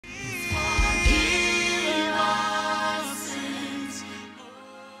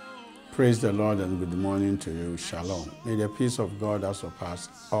Praise the Lord and good morning to you. Shalom. May the peace of God that surpasses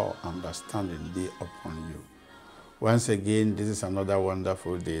all understanding be upon you. Once again, this is another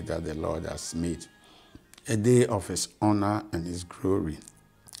wonderful day that the Lord has made. A day of his honor and his glory.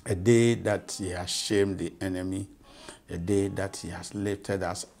 A day that he has shamed the enemy. A day that he has lifted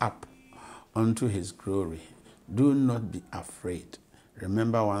us up unto his glory. Do not be afraid.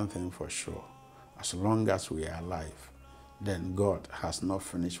 Remember one thing for sure. As long as we are alive, then God has not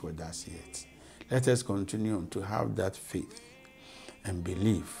finished with us yet. Let us continue to have that faith and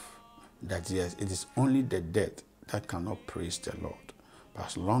believe that yes, it is only the dead that cannot praise the Lord. But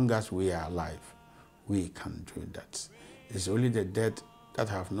as long as we are alive, we can do that. It's only the dead that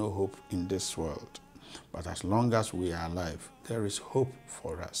have no hope in this world. But as long as we are alive, there is hope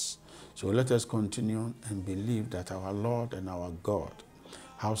for us. So let us continue and believe that our Lord and our God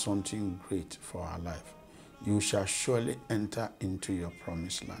have something great for our life. You shall surely enter into your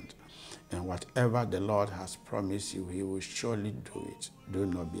promised land. And whatever the Lord has promised you, he will surely do it. Do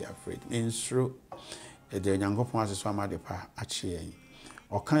not be afraid. In through the Nyankopon ase so amade pa ache yin.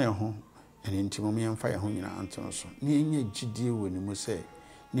 Oka ye ho ene ntimo me mfa ye ho nyina anton so. Ne enye gidie woni mu se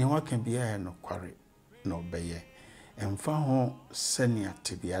ne waka bia ye no kware na obeye. Emfa ho senia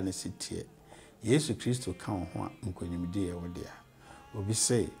tebia ne sitie. Yesu Kristo ka ho a nkonyimdi ye wode a. Obi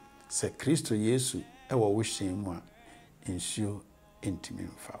se Kristo Yesu ewo wo hyen mu a ensuo entimi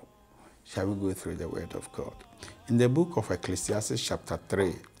mfa. Shall we go through the word of God? In the book of Ecclesiastes chapter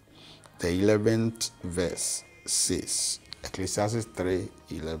 3, the 11th verse says, Ecclesiastes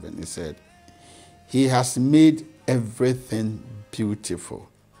 3:11, it said, he has made everything beautiful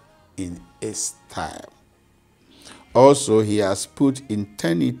in its time. Also, he has put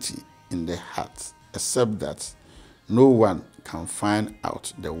eternity in the heart, except that no one can find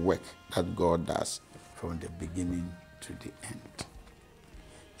out the work that God does from the beginning to the end.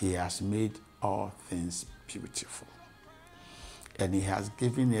 He has made all things beautiful. And he has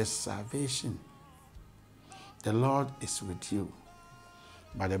given us salvation. The Lord is with you.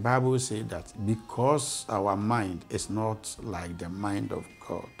 But the Bible says that because our mind is not like the mind of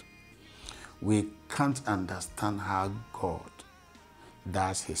God, we can't understand how God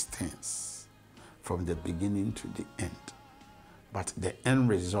does his things from the beginning to the end. But the end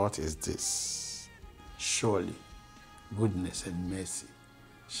result is this: surely goodness and mercy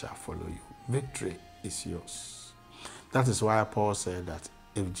shall follow you. Victory is yours. That is why Paul said that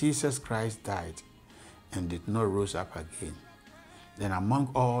if Jesus Christ died and did not rise up again, then among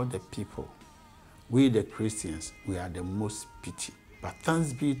all the people, we the Christians, we are the most pity. But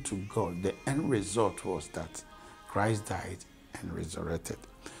thanks be to God, the end result was that Christ died and resurrected.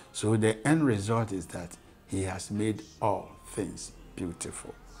 So the end result is that he has made all things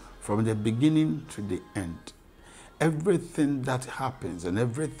beautiful. From the beginning to the end, everything that happens and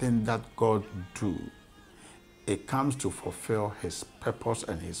everything that God do, it comes to fulfill his purpose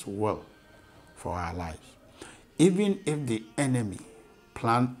and his will for our lives. Even if the enemy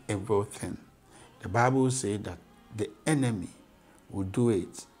plan everything, the Bible says that the enemy will do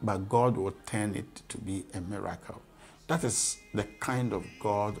it, but God will turn it to be a miracle. That is the kind of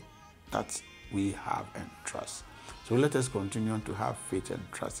God that we have and trust. So let us continue to have faith and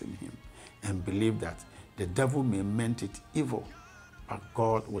trust in him and believe that the devil may meant it evil, but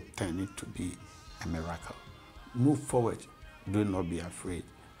God will turn it to be a miracle. Move forward. Do not be afraid,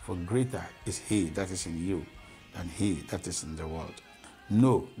 for greater is he that is in you than he that is in the world.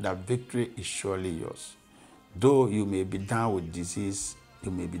 Know that victory is surely yours. Though you may be down with disease,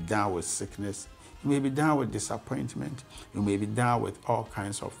 you may be down with sickness, you may be down with disappointment, you may be down with all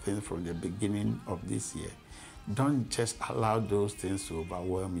kinds of things from the beginning of this year. Don't just allow those things to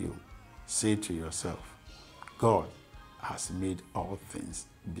overwhelm you. Say to yourself, God has made all things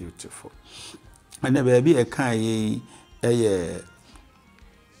beautiful. And the baby a kind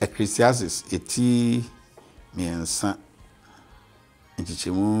Ecclesiastes 8 miensa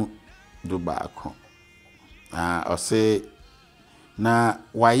nchichemu do baako. O say na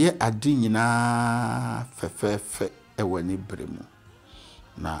waye ade nyina fefefe ewani bremu.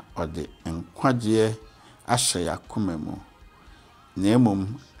 Na ode nkwaje ahye yakoma mu. Na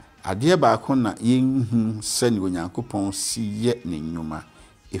emom ade baako na yenhu sani Onyankopɔn si ye ne nnwuma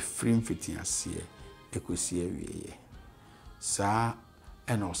efiri mfitiase ekosi awieye. Saa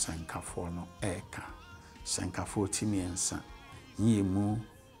ena osankafo no eka. Sankafo timiensa nyemu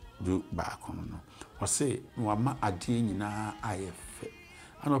du baako no. O say wama ade nyina ayefe.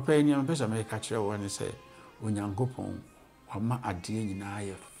 Anopa ni ampesa me ka kire wo ne say Onyankopɔn wama ade nyina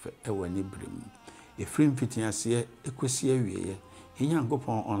ayefe ewani bremu. Efiri mfitiase ekosi awieye.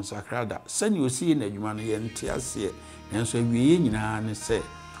 Nyankopɔn onsakrada sani osi na adwuma no ye nte ase nanso awieye nyina ne se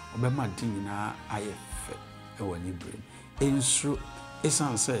obema di nyina aye fe e wani brain ensuro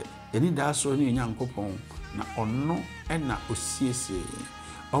esan se eni da so ni Nyankopɔn na ɔno na osiesie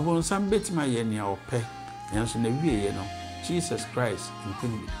obonsam betima ye ne opɛ nanso na wieye no Jesus Christ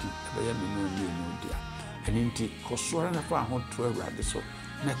nkuni di ebeye me no ni no dia eni nti kosora na fa ho to awurade so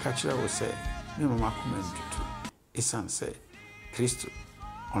na ka kire wo se me mama komentutu esan se Kristo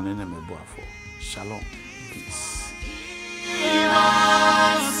ɔne na meboafo shalom peace